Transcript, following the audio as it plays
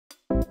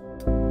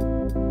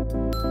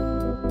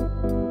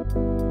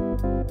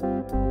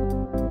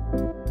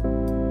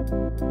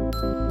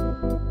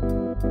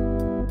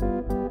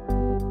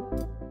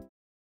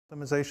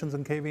optimizations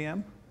in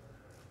KVM.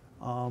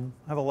 I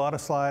have a lot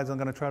of slides. I'm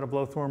going to try to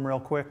blow through them real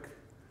quick.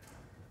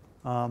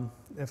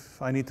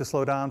 If I need to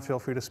slow down, feel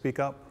free to speak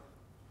up.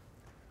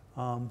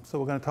 So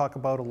we're going to talk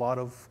about a lot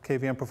of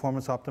KVM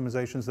performance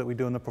optimizations that we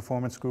do in the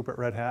performance group at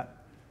Red Hat.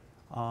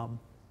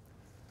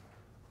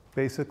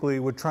 Basically,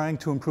 we're trying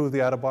to improve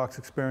the out-of-box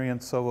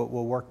experience so it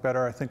will work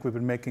better. I think we've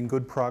been making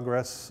good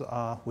progress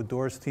with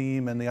Door's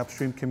team and the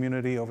upstream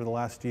community over the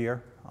last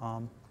year.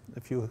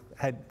 If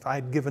I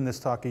had given this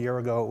talk a year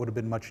ago, it would have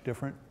been much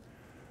different.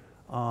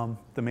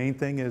 The main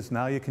thing is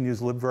now you can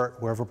use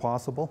libvirt wherever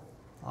possible.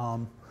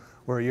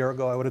 Where a year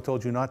ago I would have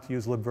told you not to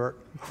use libvirt.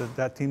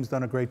 That team's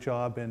done a great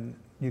job, and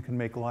you can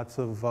make lots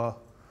of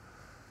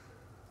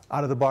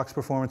out-of-the-box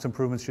performance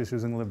improvements just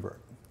using libvirt.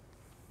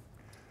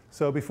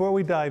 So before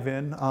we dive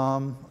in,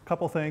 a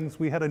couple things.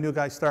 We had a new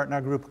guy start in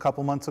our group a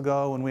couple months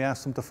ago, and we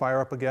asked him to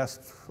fire up a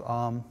guest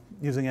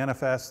using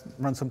NFS,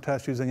 run some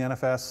tests using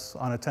NFS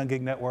on a 10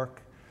 gig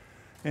network.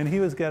 And he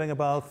was getting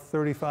about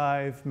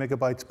 35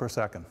 megabytes per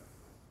second.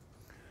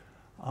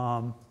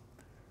 And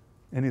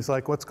he's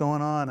like, what's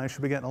going on? I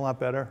should be getting a lot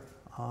better.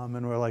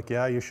 And we're like,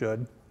 yeah, you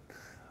should.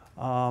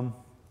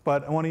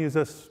 But I want to use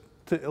this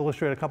to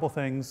illustrate a couple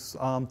things.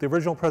 The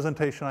original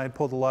presentation I had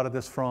pulled a lot of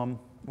this from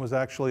was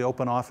actually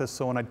OpenOffice,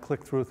 so when I'd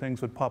click through,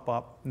 things would pop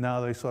up. Now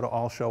they sort of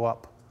all show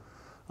up.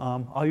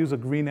 I'll use a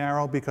green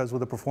arrow because with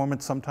the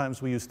performance,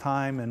 sometimes we use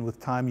time, and with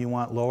time you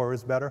want lower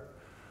is better.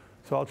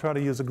 So I'll try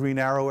to use a green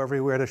arrow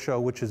everywhere to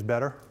show which is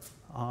better,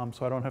 so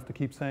I don't have to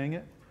keep saying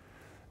it.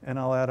 And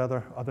I'll add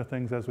other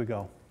things as we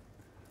go.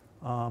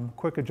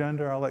 Quick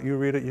agenda, I'll let you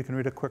read it. You can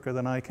read it quicker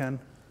than I can.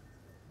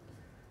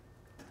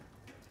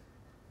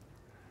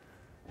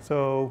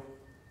 So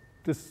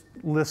this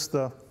lists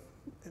the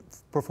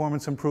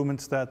performance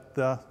improvements that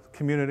the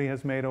community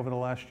has made over the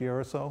last year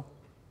or so.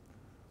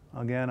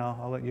 Again,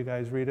 I'll let you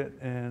guys read it,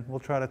 and we'll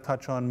try to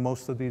touch on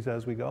most of these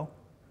as we go.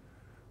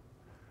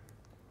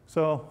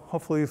 So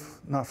hopefully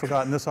you've not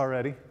forgotten this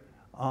already.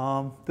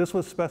 This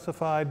was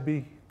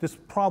specified, this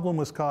problem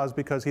was caused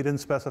because he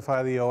didn't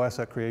specify the OS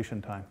at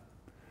creation time.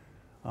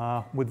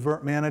 With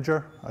Virt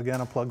Manager,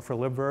 again, a plug for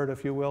libvirt,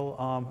 if you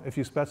will, if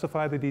you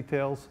specify the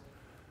details,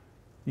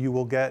 you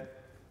will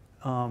get,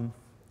 come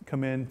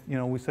in,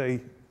 we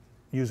say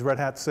use Red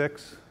Hat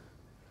 6,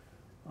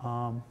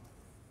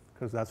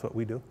 because that's what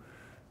we do.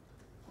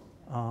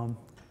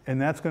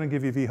 And that's going to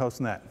give you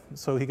vHostNet.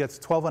 So he gets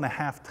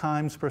 12.5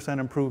 times %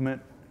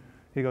 improvement.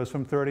 He goes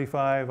from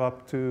 35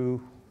 up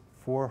to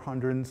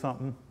 400 and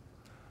something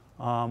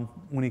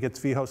when he gets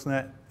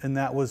vHostNet. And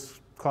that was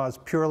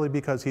caused purely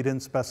because he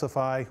didn't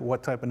specify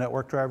what type of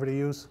network driver to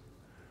use.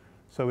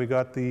 So we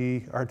got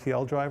the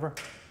RTL driver.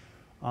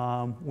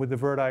 With the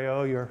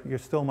VirtIO, you're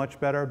still much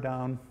better,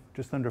 down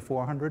just under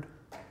 400.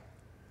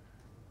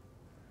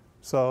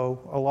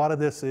 So a lot of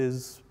this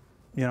is,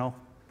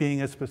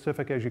 being as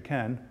specific as you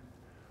can.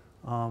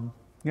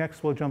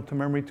 Next, we'll jump to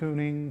memory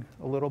tuning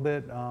a little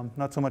bit.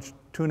 Not so much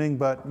tuning,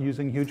 but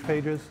using huge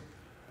pages.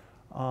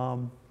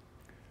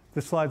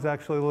 This slide's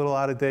actually a little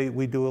out of date.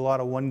 We do a lot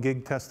of 1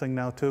 gig testing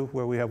now, too,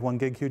 where we have 1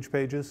 gig huge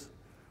pages.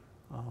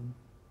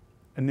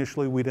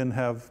 Initially, we didn't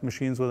have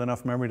machines with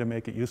enough memory to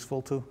make it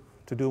useful to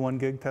do 1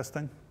 gig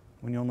testing.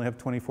 When you only have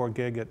 24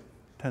 gig, it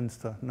tends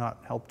to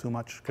not help too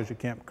much because you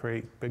can't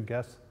create big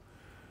guesses.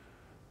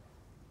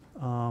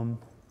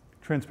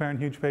 Transparent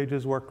huge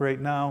pages work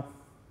great now.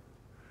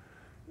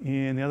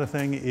 And the other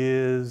thing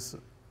is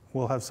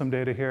we'll have some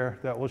data here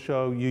that will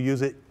show you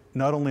use it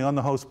not only on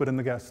the host but in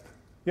the guest.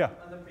 Yeah?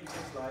 On the previous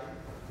slide,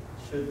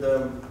 should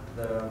the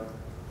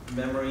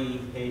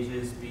memory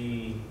pages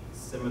be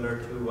similar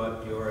to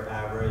what your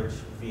average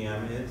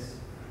VM is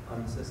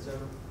on the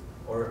system?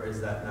 Or is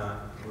that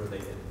not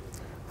related?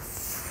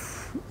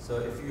 So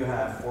if you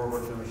have 4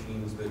 virtual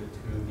machines with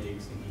 2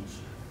 gigs each,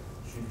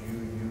 should you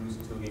use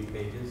 2 gig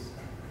pages?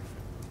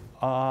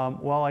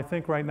 Well, I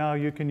think right now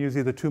you can use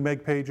either 2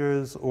 meg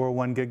pages or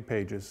 1 gig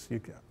pages.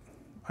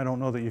 I don't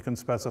know that you can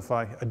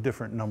specify a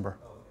different number.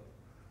 Okay.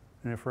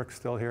 And if Rick's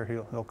still here,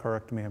 he'll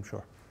correct me, I'm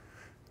sure.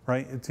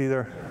 Right? It's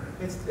either...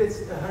 It's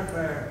the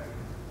hardware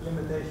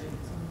limitation,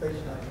 page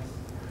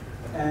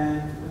size.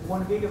 And with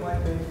 1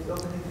 gigabyte page, it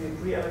doesn't need to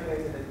be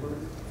pre-allocated at boot.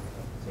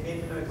 So you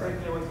need to know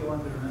exactly what you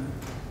want to run.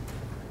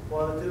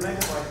 While the 2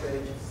 megabyte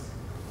pages,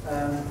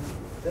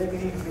 they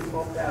can even be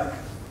swapped out,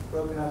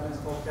 broken up and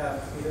swapped out.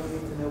 You don't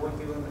need to know what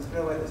you're going to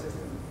throw at the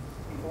system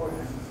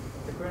beforehand.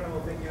 The kernel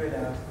will figure it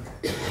out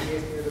and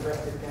give you the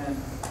best it can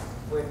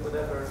with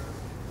whatever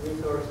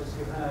resources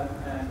you have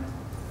and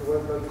the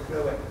workload to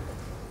throw it.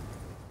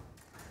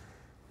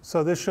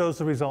 So this shows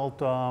the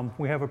result.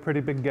 We have a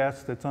pretty big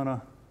guest. It's on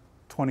a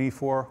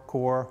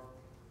 24-core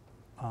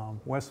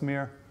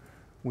Westmere.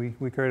 We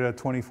created a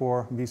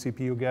 24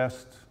 vCPU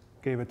guest,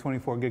 gave it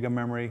 24 gig of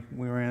memory.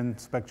 We ran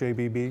spec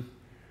JBB.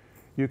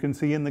 You can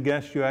see in the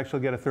guest you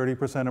actually get a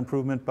 30%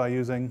 improvement by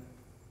using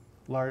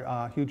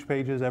huge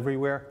pages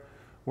everywhere,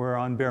 where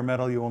on bare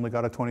metal you only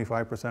got a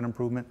 25%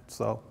 improvement.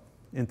 So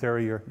in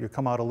theory you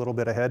come out a little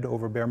bit ahead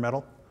over bare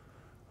metal,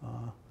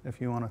 if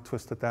you want to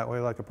twist it that way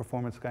like a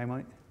performance guy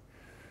might.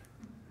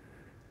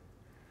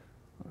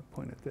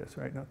 point at this,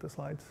 right, not the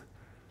slides.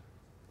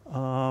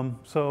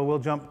 So we'll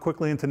jump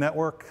quickly into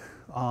network.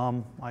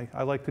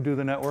 I like to do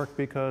the network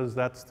because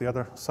that's the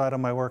other side of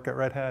my work at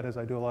Red Hat, is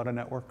I do a lot of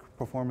network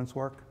performance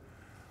work.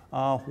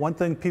 One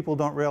thing people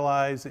don't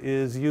realize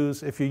is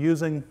if you're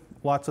using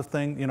lots of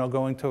things,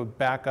 going to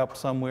backup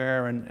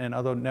somewhere and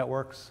other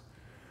networks,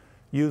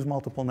 use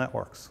multiple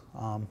networks.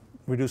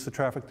 Reduce the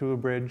traffic through a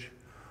bridge.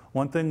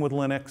 One thing with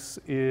Linux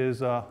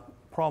is a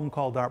problem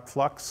called ARP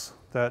flux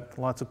that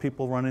lots of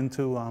people run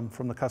into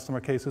from the customer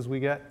cases we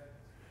get.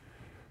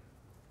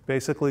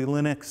 Basically,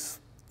 Linux,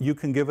 you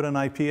can give it an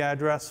IP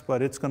address,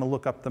 but it's going to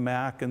look up the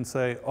MAC and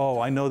say, oh,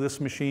 I know this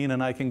machine,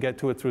 and I can get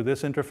to it through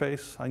this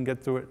interface. I can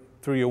get to it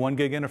through your 1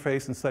 gig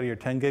interface instead of your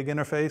 10 gig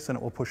interface, and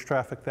it will push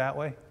traffic that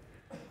way.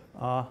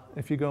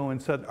 If you go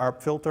and set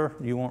ARP filter,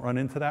 you won't run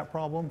into that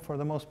problem for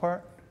the most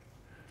part.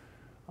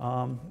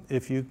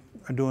 If you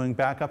are doing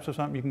backups or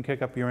something, you can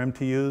kick up your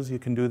MTUs. You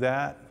can do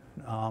that.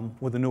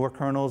 With the newer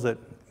kernels, it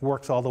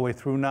works all the way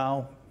through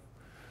now.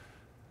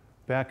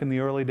 Back in the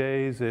early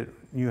days,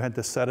 you had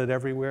to set it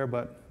everywhere,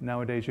 but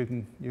nowadays you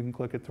can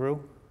click it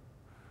through.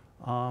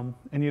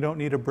 And you don't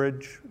need a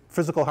bridge,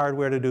 physical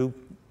hardware to do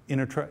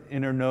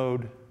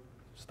inter-node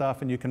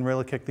stuff, and you can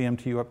really kick the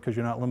MTU up because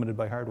you're not limited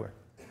by hardware.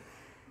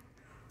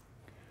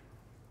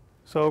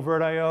 So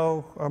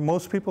VirtIO, are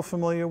most people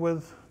familiar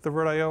with the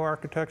VirtIO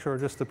architecture, or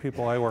just the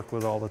people I work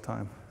with all the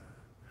time?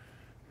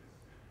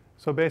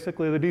 So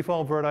basically, the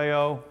default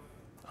VirtIO,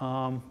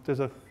 there's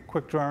a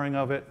quick drawing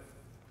of it.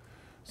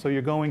 So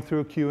you're going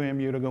through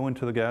QEMU to go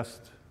into the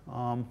guest.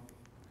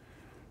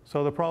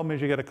 So the problem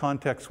is you get a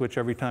context switch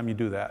every time you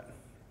do that.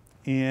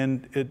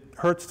 And it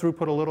hurts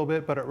throughput a little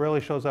bit, but it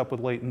really shows up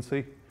with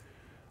latency.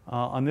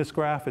 On this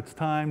graph, it's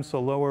time, so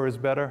lower is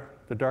better.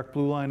 The dark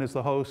blue line is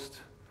the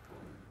host,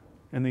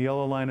 and the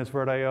yellow line is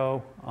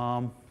VirtIO.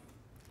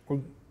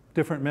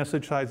 Different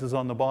message sizes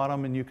on the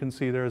bottom, and you can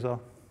see there's a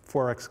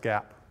 4x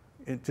gap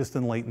just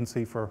in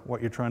latency for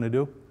what you're trying to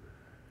do.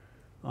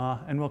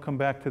 And we'll come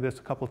back to this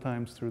a couple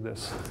times through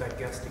this. Is that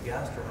guest to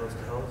guest or host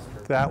to host?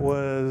 Or? That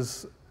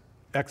was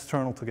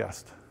external to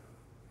guest.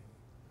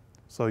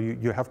 So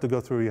you have to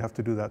go through, you have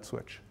to do that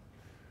switch.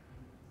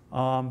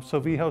 So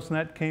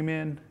vHostNet came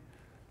in.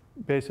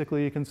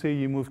 Basically, you can see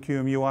you move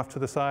QEMU off to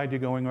the side, you're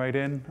going right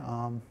in.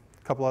 A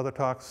couple other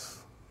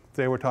talks,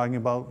 they were talking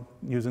about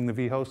using the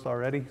vhost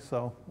already,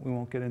 so we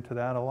won't get into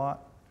that a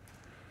lot.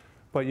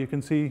 But you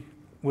can see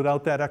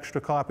without that extra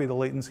copy, the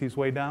latency is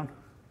way down.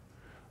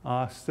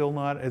 Still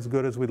not as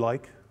good as we'd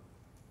like.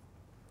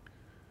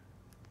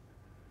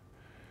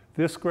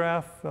 This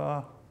graph,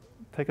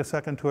 take a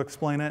second to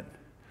explain it.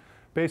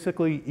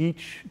 Basically,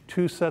 each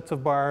 2 sets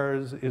of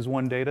bars is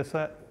 1 data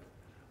set.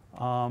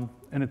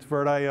 And it's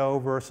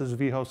VirtIO versus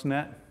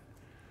vHostNet.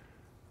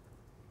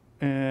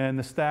 And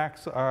the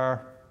stacks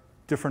are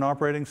different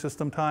operating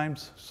system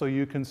times. So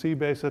you can see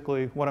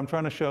basically what I'm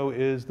trying to show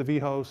is the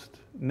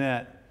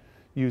vHostNet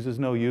uses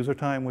no user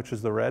time, which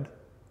is the red,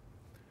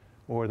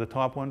 or the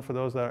top one for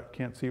those that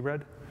can't see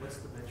red. What's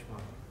the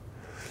benchmark?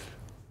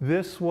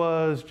 This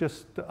was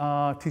just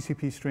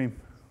TCP stream,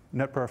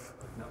 netperf.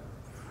 No.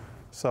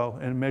 So,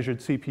 and measured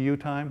CPU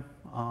time.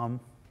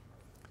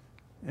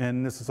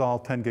 And this is all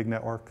 10 gig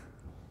network.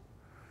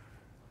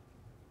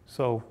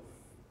 So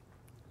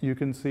you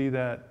can see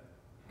that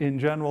in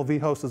general,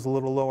 vhost is a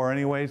little lower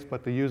anyways,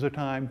 but the user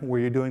time where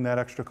you're doing that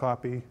extra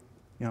copy,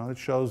 it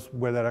shows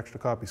where that extra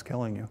copy is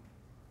killing you,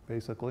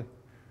 basically.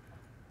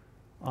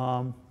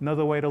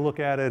 Another way to look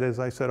at it is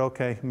I said,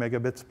 okay,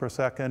 megabits per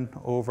second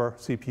over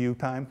CPU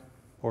time,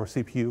 or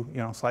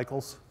CPU,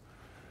 cycles.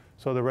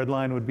 So the red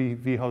line would be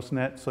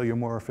vHostNet, so you're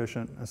more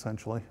efficient,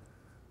 essentially.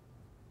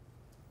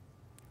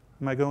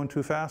 Am I going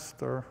too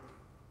fast, or?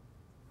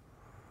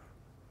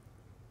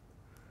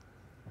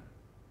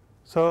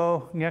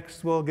 So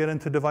next, we'll get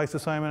into device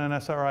assignment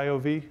and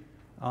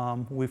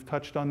SRIOV. We've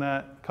touched on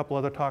that a couple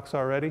other talks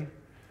already.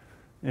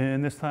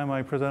 And this time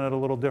I presented a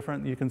little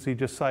different. You can see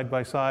just side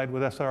by side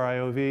with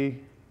SRIOV.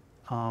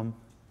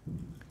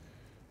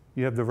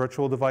 You have the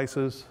virtual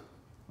devices.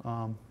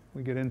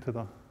 We get into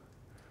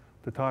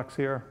the talks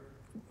here.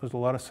 There's a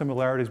lot of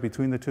similarities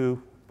between the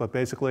two, but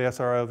basically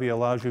SRIOV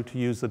allows you to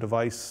use the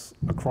device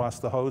across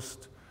the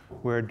host,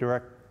 where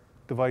direct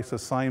device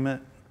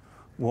assignment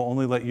will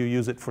only let you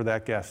use it for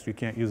that guest. You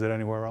can't use it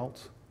anywhere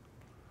else.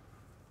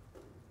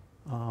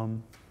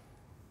 And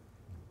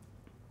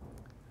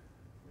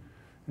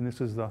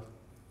this is the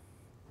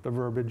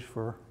verbiage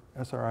for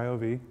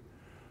SRIOV.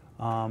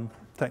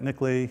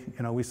 Technically,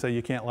 we say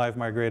you can't live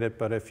migrate it,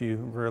 but if you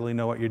really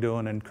know what you're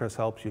doing and Chris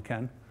helps, you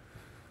can.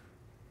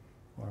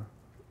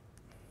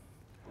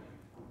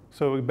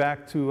 So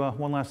back to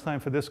one last time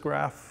for this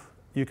graph.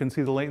 You can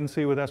see the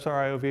latency with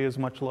SRIOV is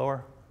much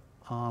lower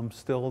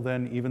still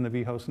than even the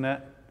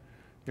vHostNet.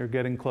 You're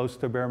getting close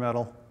to bare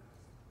metal.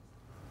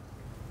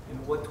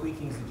 And what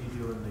tweakings did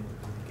you do with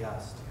the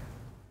guest?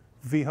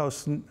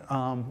 vHost,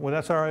 with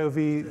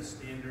SRIOV, The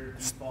standard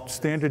default?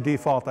 standard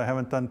default, I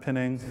haven't done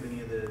pinning.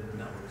 Any of the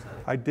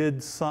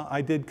numbers?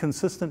 I did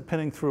consistent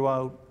pinning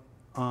throughout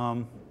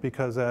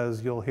because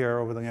as you'll hear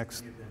over the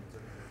next,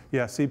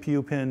 Yeah,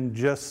 CPU pin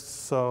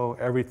just so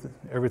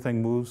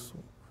everything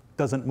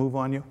doesn't move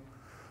on you,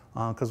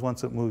 because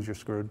once it moves, you're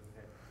screwed.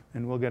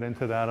 And we'll get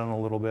into that in a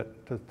little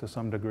bit to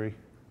some degree.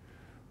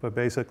 But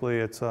basically,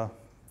 it's a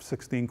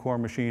 16-core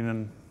machine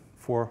and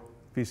 4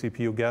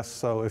 vCPU guests,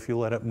 so if you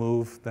let it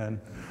move,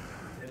 then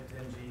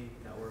 10G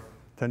network.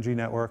 10G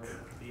network.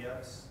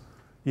 BFs.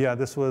 Yeah,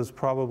 this was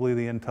probably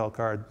the Intel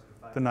card,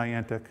 the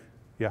Niantic.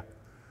 Yeah.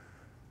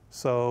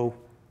 So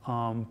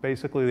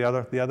basically, the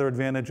other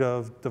advantage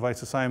of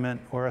device assignment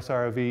or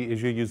SRIV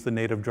is you use the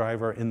native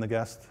driver in the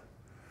guest.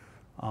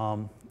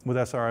 With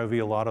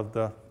SRIV, a lot of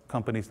the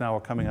companies now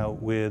are coming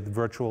out with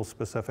virtual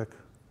specific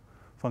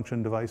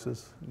function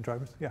devices and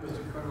drivers. Yeah. Was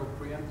the kernel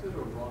preempted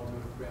or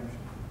voluntary preemption?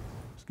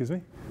 Excuse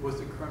me? Was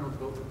the kernel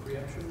built for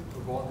preemption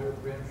or voluntary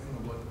preemption,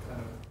 or what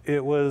kind of?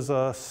 It was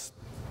a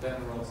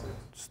Then RHEL 6.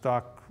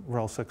 stock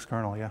RHEL 6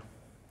 kernel, yeah.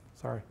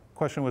 Sorry.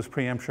 Question was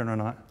preemption or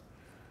not?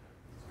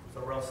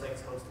 So RHEL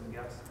 6 hosting the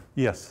guest?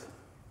 Yes.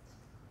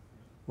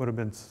 Would have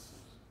been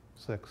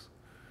 6.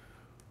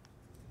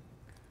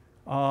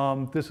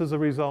 This is a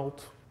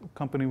result.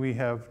 Company we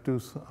do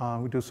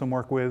some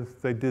work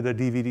with. They did a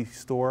DVD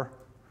store.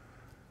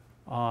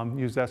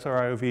 Used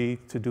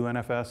SRIOV to do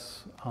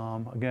NFS.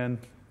 Again,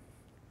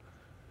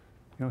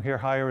 here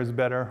higher is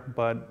better,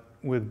 but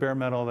with bare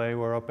metal they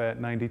were up at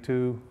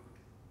 92.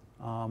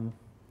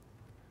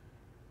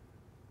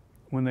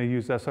 When they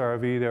used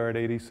SRIV, they're at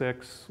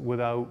 86 with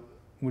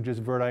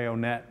just VirtIO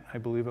net, I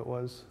believe it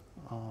was.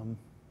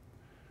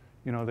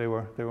 They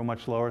were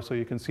much lower, so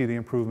you can see the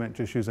improvement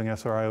just using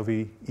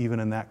SRIOV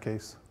even in that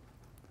case.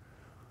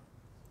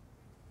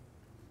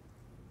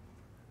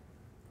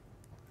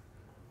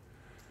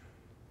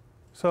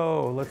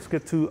 So let's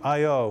get to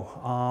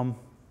I/O.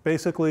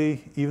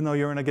 Basically, even though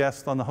you're in a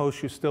guest on the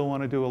host, you still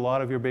want to do a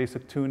lot of your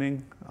basic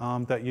tuning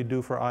that you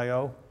do for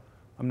I/O.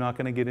 I'm not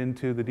going to get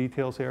into the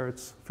details here.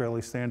 It's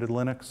fairly standard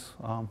Linux.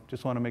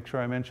 Just want to make sure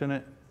I mention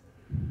it.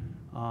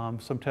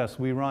 Some tests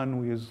we run,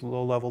 we use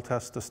low-level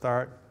tests to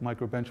start,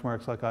 micro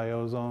benchmarks like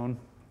I/O zone.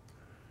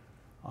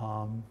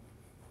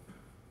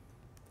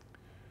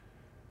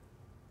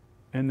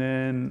 And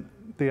then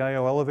the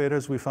I/O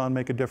elevators we found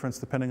make a difference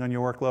depending on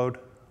your workload.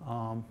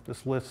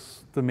 This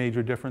lists the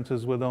major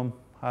differences with them,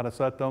 how to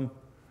set them.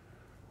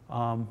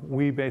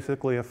 We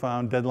basically have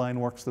found deadline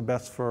works the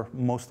best for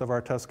most of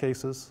our test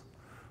cases.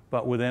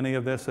 But with any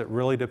of this, it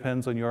really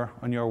depends on your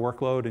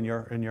workload and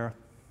your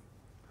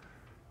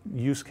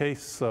use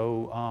case.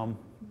 So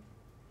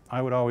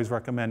I would always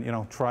recommend,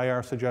 try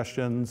our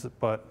suggestions,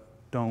 but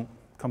don't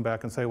come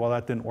back and say, well,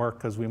 that didn't work,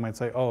 because we might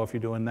say, oh, if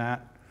you're doing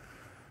that,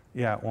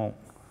 yeah, it won't.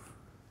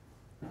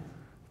 If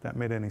that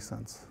made any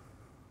sense.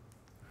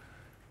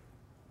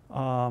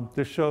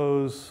 This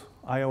shows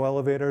I/O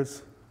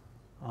elevators.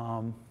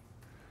 We're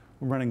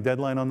running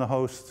deadline on the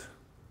host,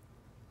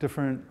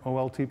 different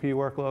OLTP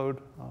workload.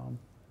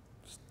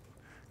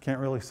 Can't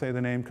really say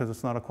the name because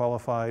it's not a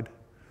qualified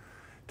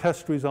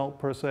test result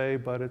per se,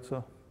 but it's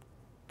a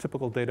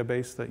typical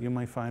database that you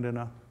might find in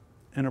an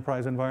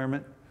enterprise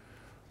environment.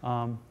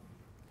 You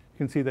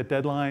can see that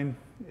deadline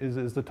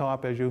is the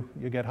top as you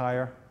get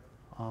higher.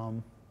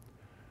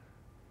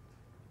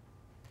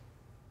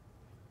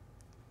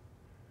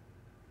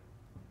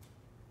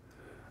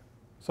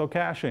 So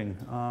caching,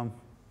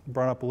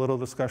 brought up a little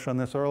discussion on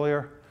this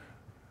earlier.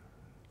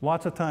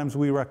 Lots of times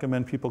we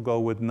recommend people go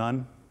with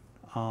none.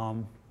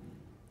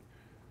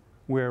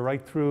 Where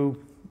right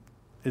through,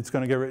 it's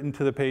going to get written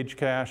to the page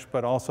cache,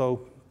 but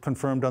also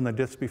confirmed on the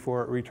disk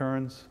before it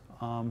returns.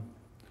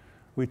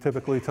 We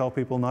typically tell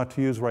people not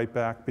to use write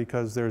back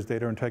because there's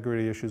data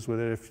integrity issues with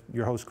it. If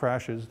your host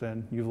crashes,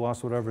 then you've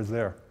lost whatever's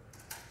there.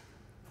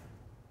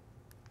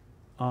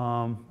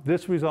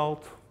 This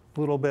result, a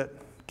little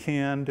bit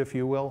canned, if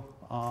you will.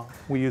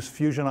 We use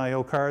Fusion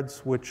I/O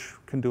cards, which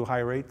can do high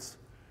rates.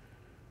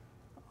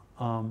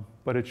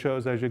 But it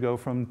shows as you go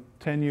from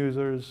 10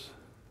 users,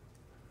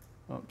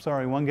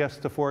 1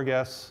 guest to 4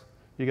 guests,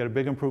 you get a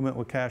big improvement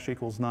with cache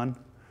equals none.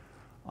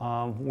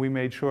 We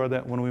made sure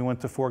that when we went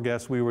to 4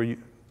 guests, we were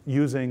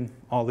using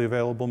all the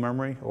available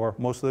memory, or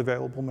most of the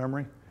available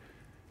memory.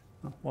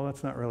 Well,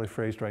 that's not really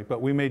phrased right,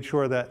 but we made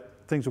sure that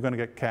things were going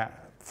to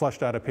get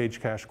flushed out of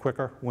page cache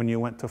quicker when you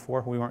went to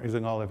 4. We weren't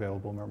using all the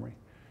available memory.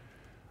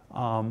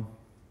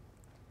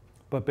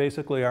 But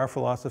basically, our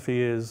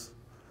philosophy is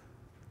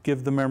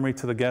give the memory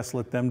to the guest,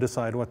 let them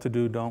decide what to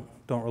do. Don't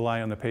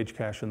rely on the page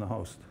cache in the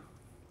host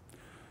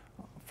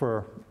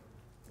for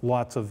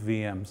lots of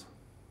VMs.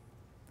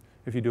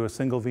 If you do a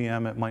single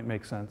VM, it might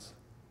make sense.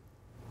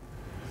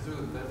 Is there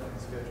a deadline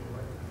schedule,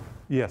 right?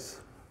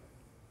 Yes.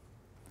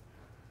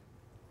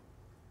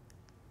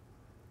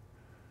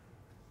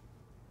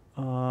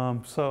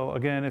 So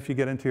again, if you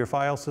get into your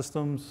file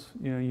systems,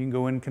 you can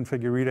go in,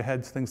 configure reader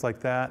heads, things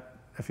like that.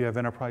 If you have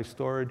enterprise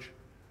storage.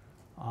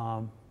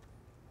 Going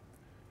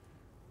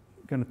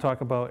to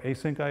talk about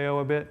async I/O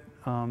a bit.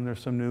 There's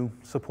some new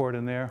support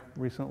in there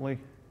recently.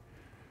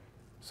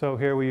 So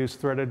here we use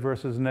threaded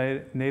versus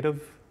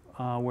native,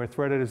 where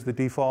threaded is the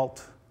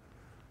default.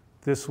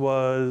 This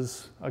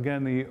was,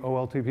 again, the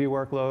OLTP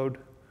workload.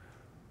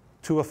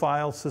 to a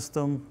file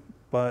system,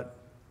 but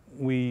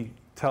we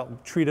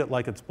treat it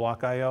like it's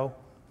block I/O.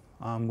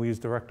 We use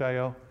direct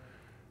I/O,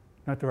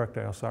 not direct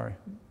I/O, sorry,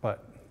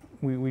 but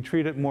we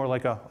treat it more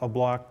like a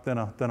block than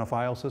a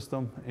file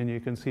system, and you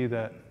can see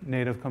that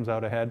native comes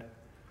out ahead.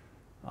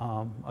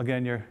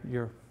 Again,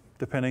 you're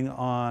depending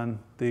on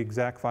the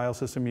exact file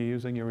system you're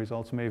using, your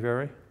results may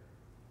vary.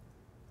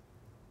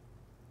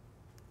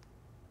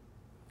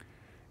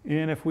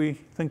 And if we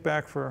think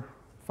back for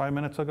 5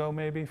 minutes ago,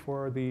 maybe,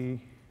 for the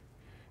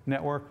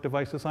network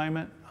device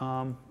assignment,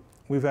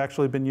 we've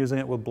actually been using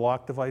it with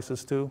block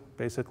devices too.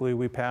 Basically,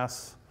 we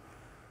pass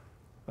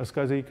a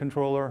SCSI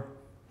controller,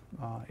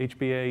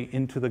 HBA,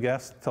 into the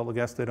guest, tell the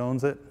guest it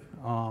owns it.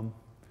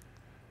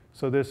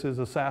 So this is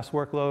a SAS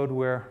workload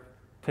where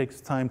it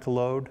takes time to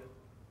load,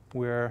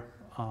 where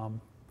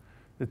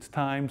it's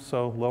timed,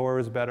 so lower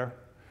is better.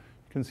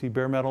 You can see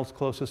bare metal's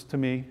closest to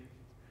me.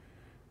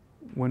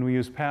 When we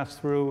use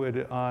pass-through,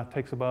 it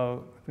takes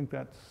about, I think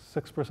that's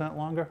 6%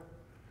 longer,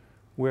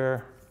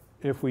 where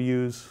if we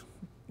use,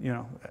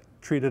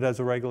 treat it as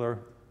a regular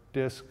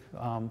disk,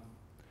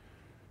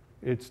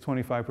 it's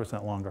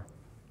 25% longer.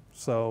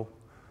 So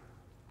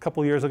a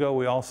couple years ago,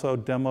 we also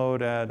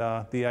demoed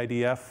at the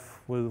IDF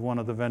with one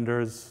of the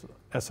vendors,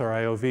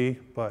 SRIOV,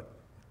 but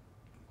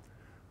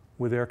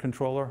with their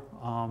controller.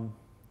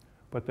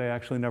 But they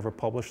actually never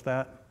published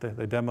that.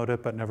 They demoed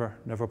it, but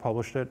never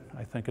published it.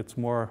 I think it's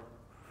more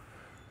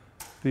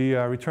the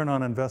return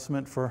on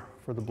investment for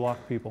the block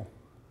people.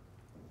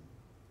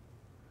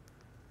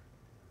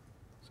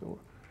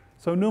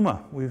 So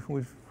NUMA,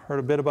 we've heard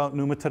a bit about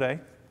NUMA today.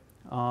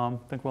 I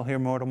think we'll hear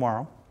more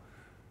tomorrow.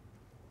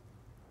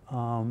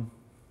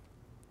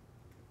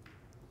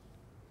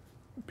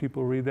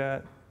 People read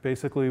that.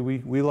 Basically,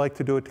 we like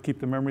to do it to keep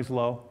the memories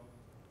low,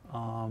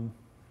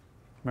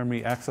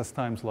 memory access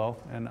times low,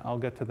 and I'll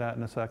get to that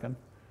in a second.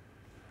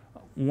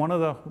 One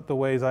of the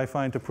ways I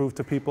find to prove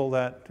to people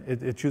that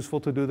it's useful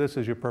to do this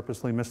is you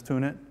purposely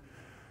mistune it.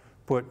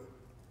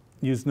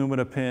 Use NUMA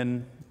to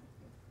pin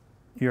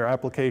your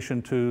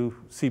application to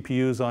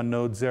CPUs on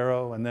node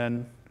 0, and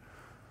then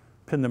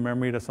pin the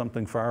memory to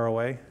something far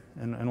away,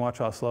 and watch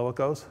how slow it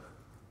goes.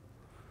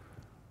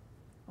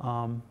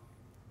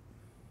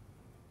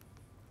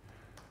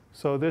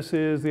 So this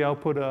is the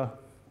output,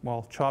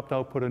 chopped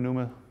output of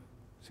NUMA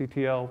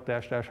CTL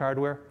 --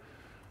 hardware.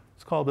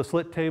 It's called the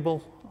slit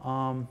table.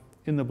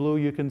 In the blue,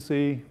 you can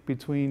see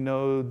between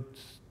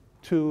nodes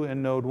 2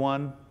 and node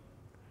 1,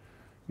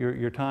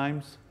 your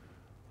times.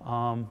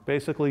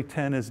 Basically,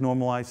 10 is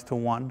normalized to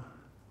 1.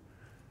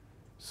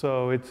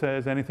 So it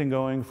says anything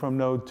going from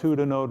node 2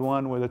 to node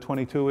 1, where the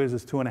 22 is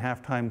takes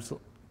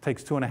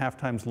 2.5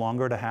 times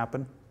longer to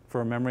happen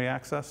for a memory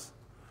access.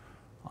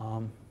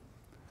 And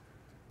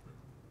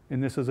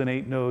this is an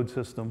 8-node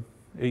system,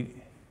 8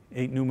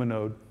 NUMA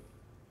node.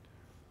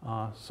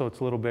 So it's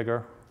a little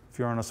bigger. If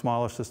you're on a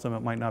smaller system,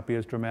 it might not be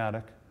as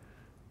dramatic.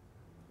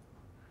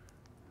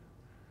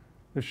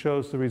 This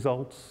shows the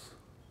results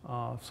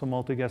of some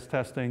multi-guest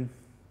testing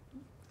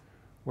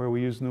where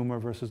we use NUMA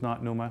versus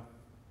not NUMA.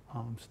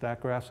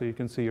 Stack graph, so you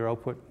can see your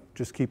output,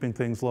 just keeping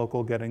things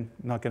local,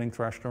 not getting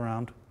thrashed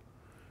around.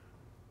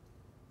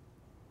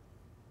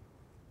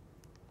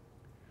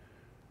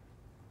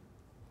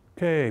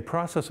 Okay,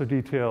 processor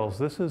details.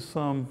 This is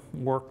some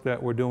work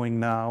that we're doing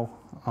now.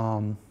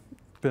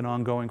 Been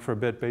ongoing for a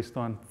bit based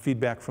on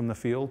feedback from the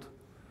field.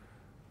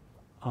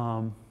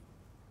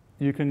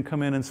 You can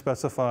come in and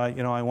specify,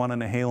 I want an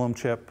Nehalem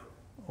chip,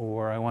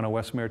 or I want a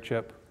Westmere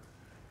chip.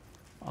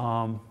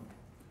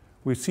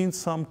 We've seen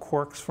some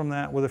quirks from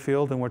that with the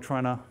field, and we're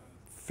trying to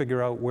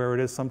figure out where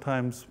it is.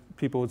 Sometimes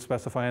people would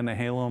specify a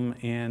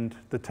Nehalem, and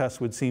the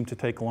test would seem to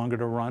take longer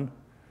to run.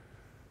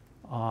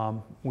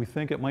 We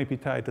think it might be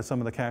tied to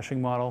some of the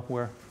caching model.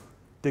 We're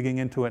digging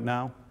into it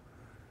now.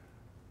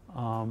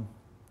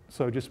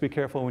 So just be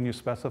careful when you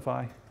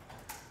specify.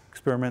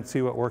 Experiment,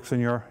 see what works in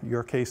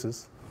your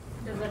cases.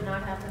 Does that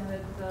not happen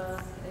with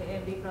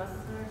AMD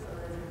processors, or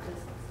is it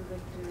just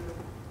specific to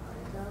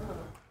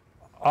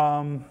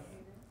Intel?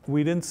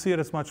 We didn't see it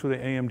as much with the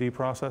AMD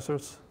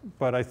processors,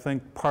 but I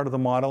think part of the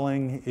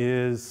modeling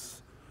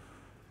is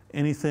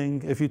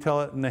anything, if you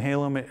tell it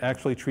Nehalem, it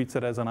actually treats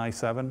it as an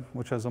i7,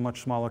 which has a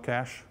much smaller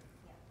cache.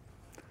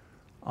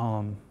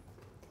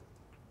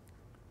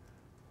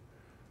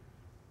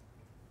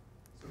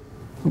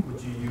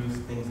 Would you use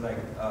things like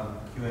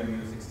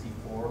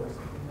QMU64 or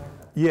something like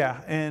that?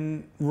 Yeah,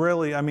 and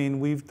really,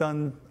 we've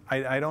done,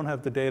 I don't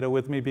have the data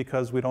with me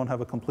because we don't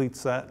have a complete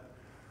set,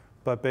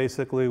 but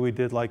basically we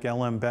did like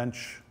LM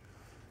bench,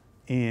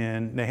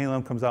 and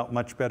Nehalem comes out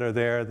much better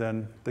there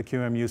than the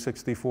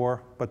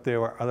QMU64, but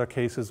there were other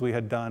cases we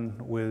had done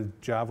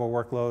with Java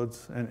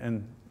workloads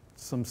and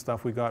some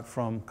stuff we got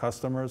from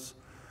customers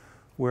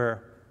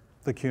where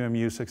the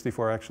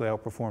QMU64 actually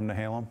outperformed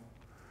Nehalem.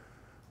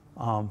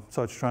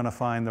 So it's trying to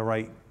find the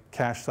right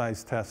cache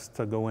size test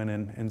to go in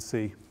and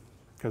see,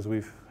 because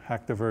we've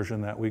hacked a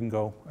version that we can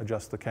go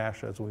adjust the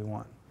cache as we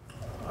want.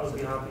 I'll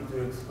be happy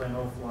to explain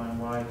offline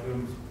why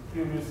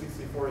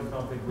QMU64 is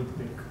not a good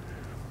pick.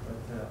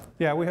 But,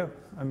 Yeah, we have,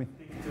 I mean,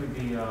 stick to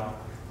the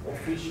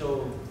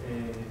official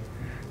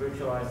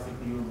virtualized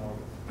CPU model.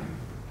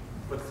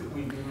 But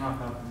we do not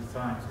have the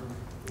design, so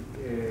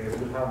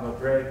we have a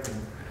break,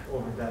 and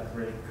over that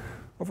break.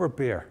 over a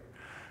beer.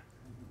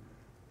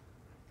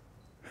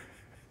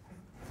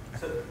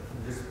 So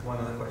just one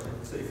other question.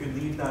 So if you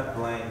leave that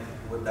blank,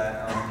 would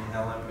that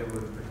LM, it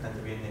would pretend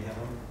to be an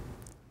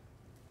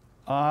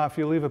LM? If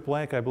you leave it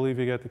blank, I believe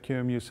you get the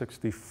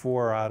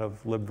QMU64 out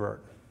of libvirt.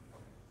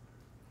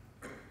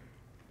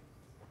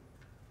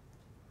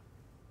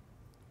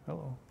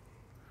 Hello.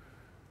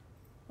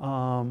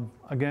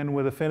 Again,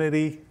 with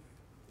Affinity,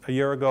 a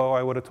year ago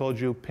I would have told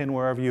you pin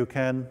wherever you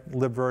can.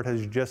 libvirt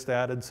has just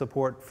added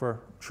support for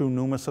true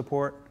NUMA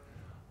support.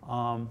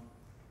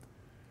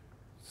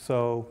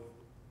 So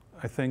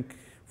I think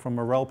from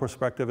a RHEL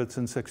perspective, it's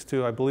in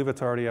 6.2. I believe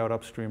it's already out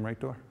upstream, right,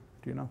 Dor?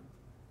 Do you know?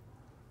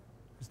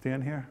 Is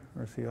Dan here,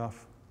 or is he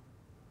off?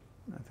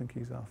 I think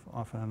he's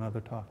off in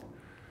another talk.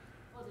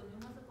 Oh, the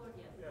NUMA support,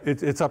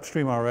 yes. It's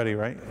upstream already,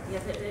 right?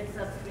 Yes, it's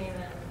upstream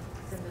and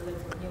it's in the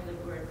new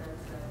libvirt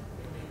that's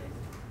been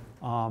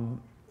needed.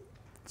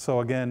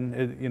 So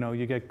again,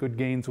 you get good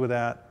gains with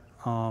that,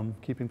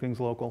 keeping things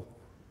local.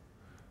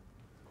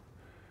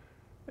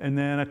 And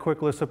then a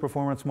quick list of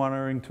performance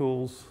monitoring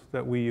tools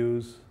that we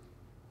use.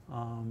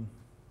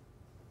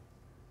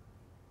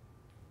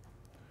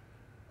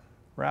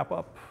 Wrap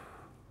up.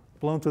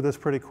 Blown through this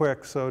pretty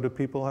quick, so do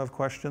people have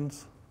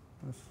questions?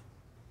 Yes.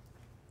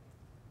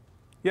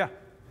 Yeah?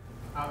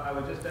 I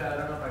would just add, I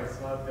don't know if I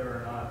saw it there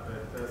or not,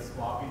 but the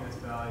swappiness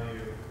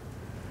value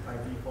by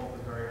default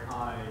is very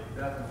high.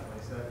 Definitely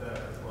set that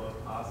as low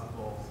as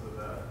possible so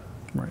that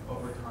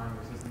over time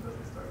your system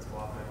doesn't start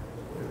swapping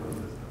with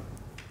the system.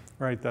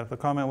 Right, the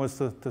comment was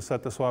to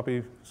set the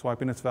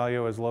swappiness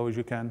value as low as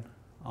you can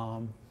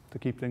to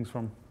keep things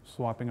from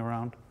swapping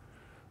around.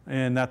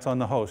 And that's on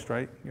the host,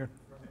 right?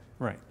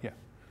 Right, yeah.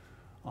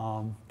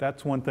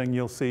 That's one thing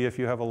you'll see if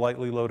you have a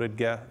lightly loaded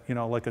guest,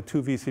 like a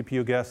 2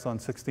 vCPU guest on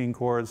 16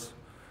 cores.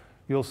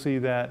 You'll see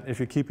that if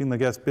you're keeping the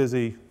guest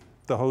busy,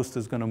 the host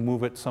is going to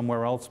move it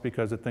somewhere else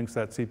because it thinks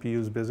that CPU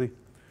is busy,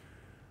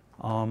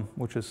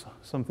 which is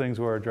some things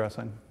we're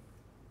addressing.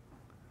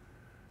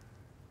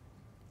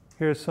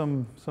 Here's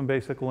some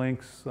basic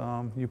links.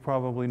 You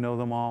probably know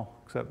them all,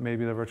 except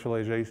maybe the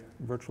virtualization,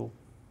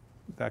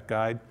 that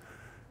guide.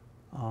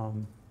 I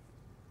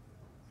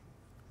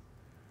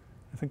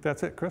think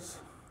that's it, Chris.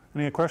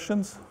 Any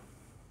questions?